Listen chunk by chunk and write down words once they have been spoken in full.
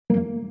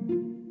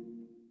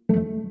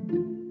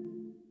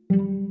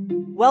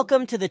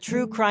Welcome to the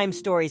True Crime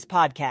Stories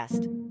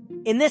podcast.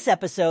 In this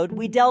episode,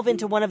 we delve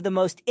into one of the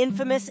most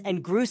infamous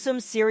and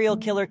gruesome serial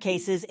killer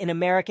cases in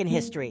American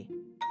history,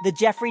 the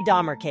Jeffrey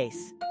Dahmer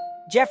case.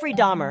 Jeffrey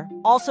Dahmer,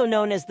 also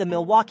known as the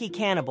Milwaukee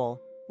Cannibal,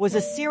 was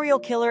a serial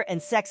killer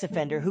and sex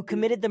offender who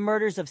committed the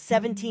murders of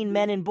 17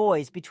 men and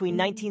boys between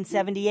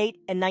 1978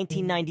 and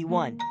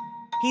 1991.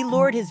 He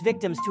lured his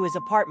victims to his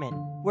apartment,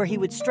 where he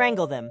would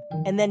strangle them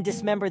and then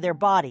dismember their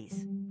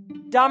bodies.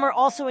 Dahmer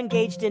also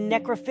engaged in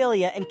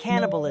necrophilia and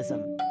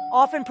cannibalism,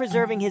 often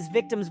preserving his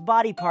victims'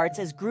 body parts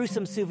as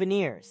gruesome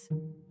souvenirs.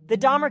 The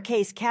Dahmer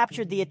case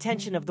captured the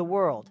attention of the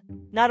world,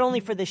 not only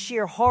for the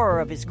sheer horror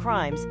of his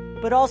crimes,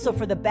 but also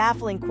for the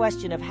baffling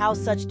question of how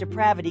such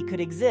depravity could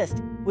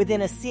exist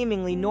within a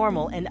seemingly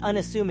normal and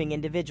unassuming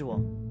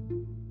individual.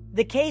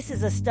 The case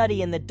is a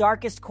study in the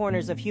darkest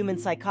corners of human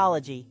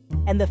psychology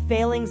and the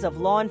failings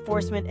of law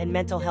enforcement and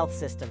mental health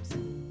systems.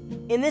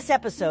 In this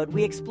episode,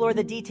 we explore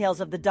the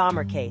details of the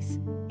Dahmer case,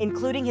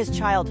 including his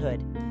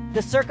childhood,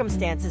 the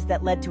circumstances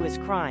that led to his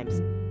crimes,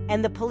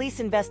 and the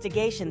police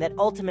investigation that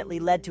ultimately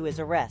led to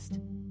his arrest.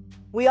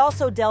 We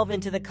also delve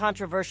into the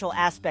controversial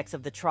aspects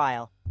of the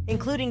trial,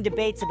 including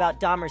debates about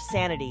Dahmer's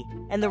sanity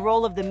and the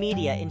role of the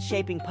media in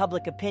shaping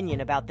public opinion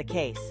about the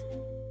case.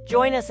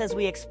 Join us as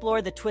we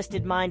explore the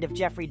twisted mind of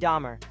Jeffrey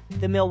Dahmer,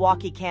 the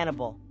Milwaukee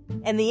Cannibal,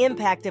 and the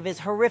impact of his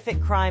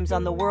horrific crimes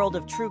on the world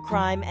of true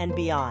crime and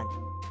beyond.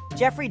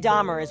 Jeffrey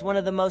Dahmer is one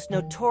of the most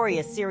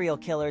notorious serial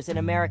killers in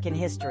American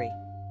history.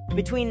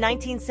 Between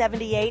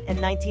 1978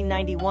 and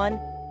 1991,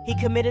 he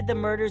committed the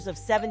murders of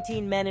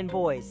 17 men and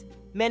boys,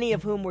 many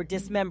of whom were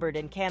dismembered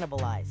and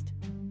cannibalized.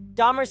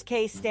 Dahmer's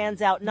case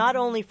stands out not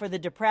only for the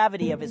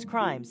depravity of his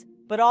crimes,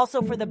 but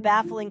also for the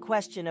baffling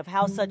question of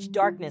how such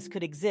darkness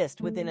could exist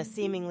within a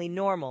seemingly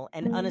normal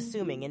and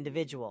unassuming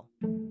individual.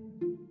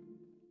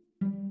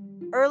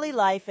 Early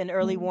life and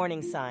early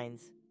warning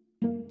signs.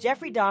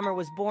 Jeffrey Dahmer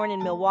was born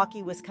in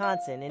Milwaukee,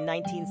 Wisconsin in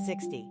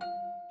 1960.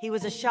 He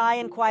was a shy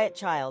and quiet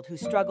child who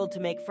struggled to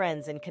make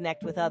friends and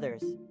connect with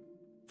others.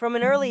 From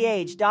an early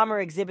age,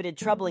 Dahmer exhibited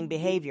troubling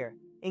behavior,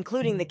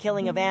 including the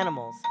killing of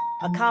animals,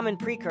 a common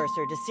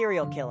precursor to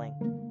serial killing.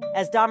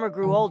 As Dahmer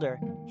grew older,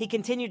 he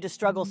continued to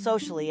struggle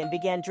socially and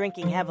began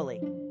drinking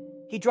heavily.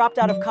 He dropped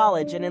out of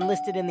college and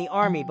enlisted in the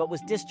Army but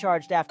was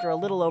discharged after a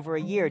little over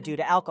a year due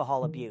to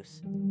alcohol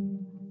abuse.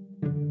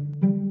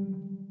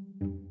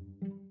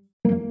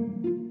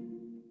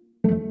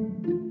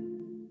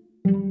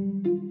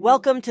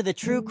 Welcome to the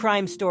True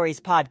Crime Stories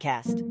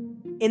podcast.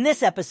 In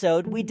this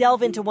episode, we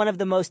delve into one of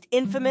the most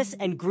infamous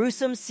and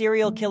gruesome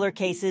serial killer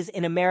cases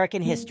in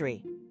American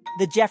history,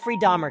 the Jeffrey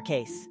Dahmer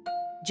case.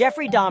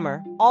 Jeffrey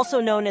Dahmer, also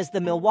known as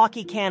the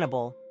Milwaukee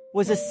Cannibal,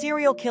 was a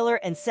serial killer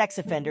and sex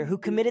offender who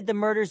committed the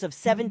murders of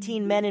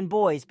 17 men and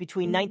boys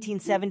between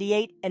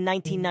 1978 and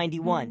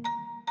 1991.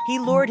 He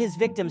lured his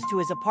victims to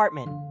his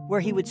apartment, where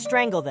he would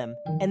strangle them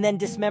and then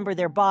dismember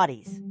their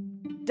bodies.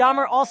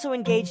 Dahmer also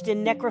engaged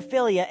in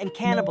necrophilia and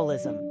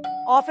cannibalism,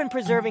 often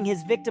preserving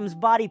his victims'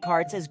 body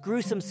parts as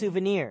gruesome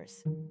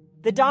souvenirs.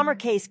 The Dahmer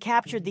case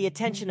captured the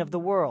attention of the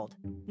world,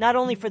 not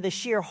only for the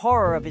sheer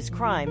horror of his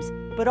crimes,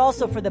 but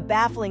also for the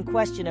baffling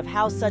question of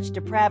how such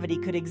depravity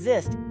could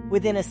exist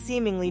within a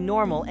seemingly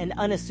normal and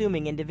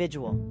unassuming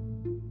individual.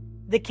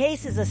 The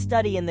case is a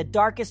study in the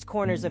darkest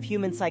corners of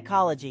human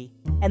psychology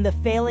and the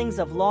failings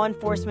of law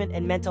enforcement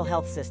and mental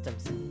health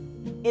systems.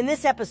 In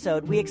this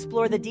episode, we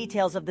explore the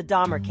details of the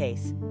Dahmer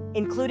case,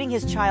 including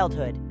his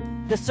childhood,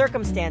 the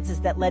circumstances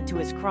that led to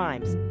his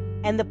crimes,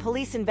 and the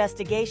police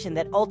investigation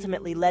that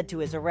ultimately led to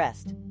his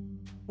arrest.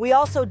 We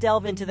also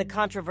delve into the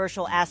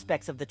controversial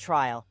aspects of the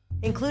trial,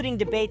 including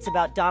debates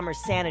about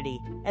Dahmer's sanity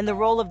and the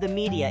role of the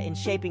media in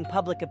shaping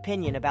public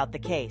opinion about the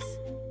case.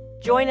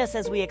 Join us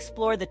as we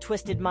explore the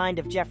twisted mind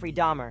of Jeffrey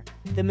Dahmer,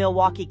 the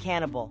Milwaukee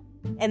Cannibal,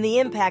 and the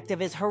impact of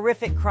his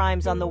horrific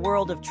crimes on the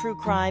world of true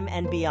crime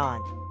and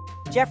beyond.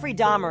 Jeffrey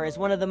Dahmer is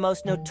one of the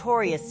most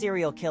notorious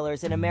serial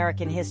killers in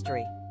American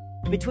history.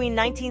 Between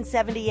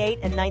 1978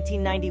 and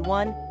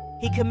 1991,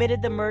 he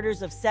committed the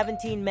murders of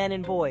 17 men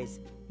and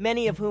boys,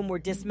 many of whom were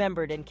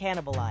dismembered and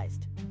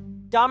cannibalized.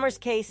 Dahmer's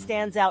case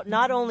stands out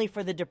not only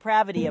for the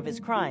depravity of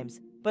his crimes,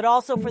 but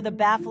also for the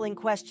baffling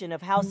question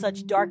of how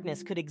such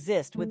darkness could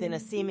exist within a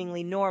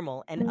seemingly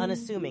normal and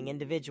unassuming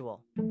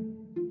individual.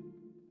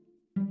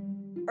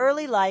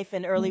 Early life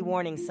and early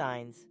warning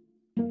signs.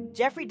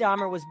 Jeffrey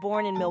Dahmer was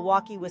born in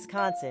Milwaukee,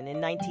 Wisconsin in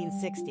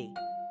 1960.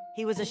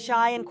 He was a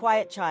shy and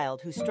quiet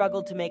child who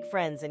struggled to make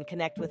friends and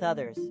connect with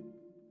others.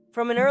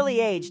 From an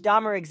early age,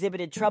 Dahmer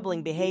exhibited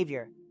troubling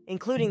behavior,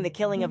 including the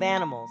killing of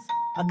animals,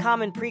 a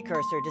common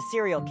precursor to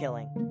serial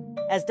killing.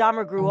 As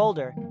Dahmer grew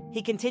older,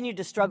 he continued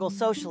to struggle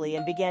socially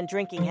and began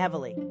drinking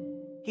heavily.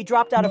 He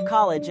dropped out of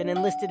college and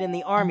enlisted in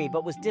the Army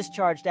but was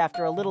discharged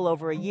after a little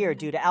over a year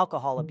due to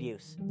alcohol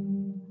abuse.